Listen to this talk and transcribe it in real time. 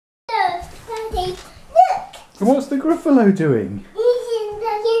Look! What's the Gruffalo doing? He's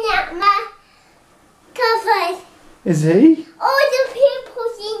looking at my covers. Is he? All the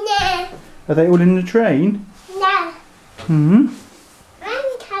people's in there. Are they all in the train? No. Hmm?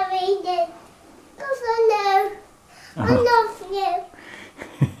 I'm carrying the Buffalo. I love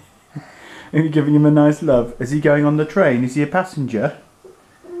you. Are you giving him a nice love? Is he going on the train? Is he a passenger?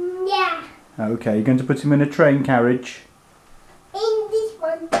 Yeah. Okay, you're going to put him in a train carriage. In this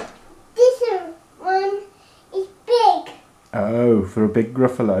one. This one is big. Oh, for a big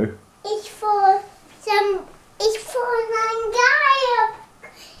Gruffalo. It's for some. It's for one guy.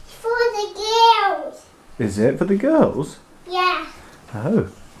 It's for the girls. Is it for the girls? Yeah. Oh.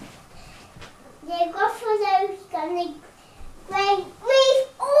 The Buffalo's gonna go with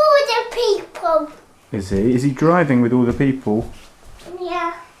all the people. Is he? Is he driving with all the people?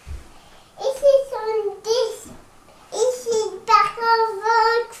 Yeah. It is on this. It is back of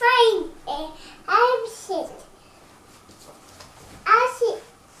the train. I sit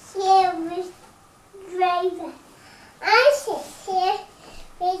here with driver. I sit here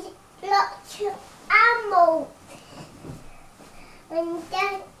with lots of ammo. And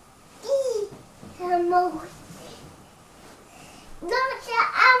then these ammo. Lots of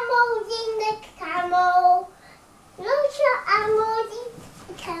ammo in the camel. Lots of ammo in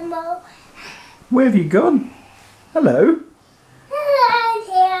the camel. Where have you gone? Hello?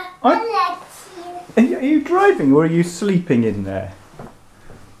 I'm here. Are you driving or are you sleeping in there?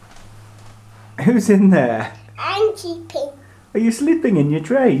 Who's in there? I'm keeping. Are you sleeping in your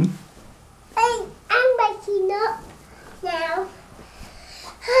train? I'm waking up now.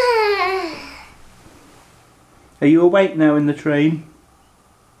 Are you awake now in the train?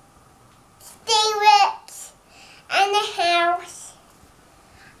 Stewards and a house.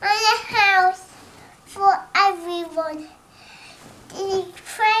 And a house for everyone. The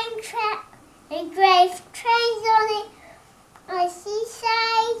train track, the drive trains on it, a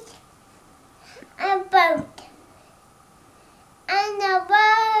seaside, a boat, and a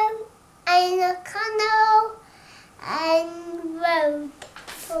boat, and a canal, and road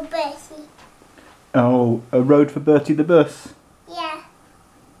for Bessie. Oh, a road for Bertie the bus. Yeah.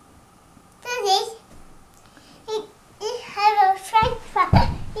 That is. It has a train track.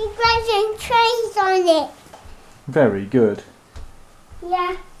 It drives trains on it. Very good.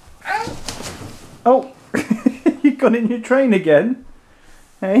 Yeah. And Oh, you've gone in your train again.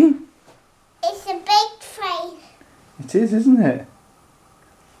 Hey? it's a big train. It is, isn't it?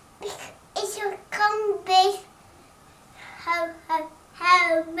 It's a come big.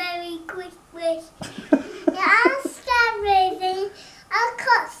 Ho, Merry Christmas. The Oscar moving. I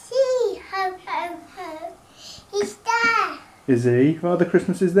can't see. Ho. He's there. Is he? Father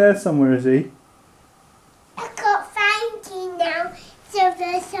Christmas is there somewhere, is he? I can't find him now. So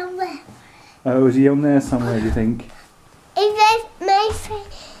there's somewhere. Oh, is he on there somewhere, do you think? It drives my train.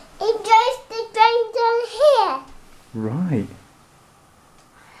 It drives the train down here. Right.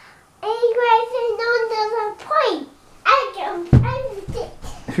 And it drives it under the point. I jumped over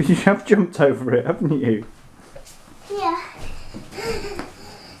it. You have jumped over it, haven't you? Yeah.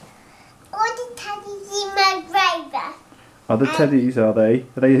 All the teddies in my driver. Are the teddies, are they?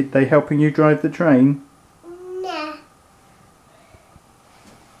 Are they helping you drive the train? Nah.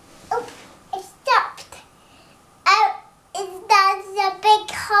 Oh, it stopped. Oh, there's a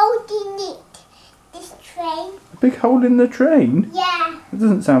big hole in it. This train. A big hole in the train? Yeah. That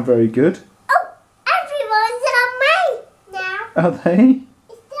doesn't sound very good. Oh, everyone's on me now. Are they?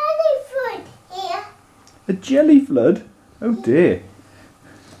 It's only food here. A jelly flood? Oh dear.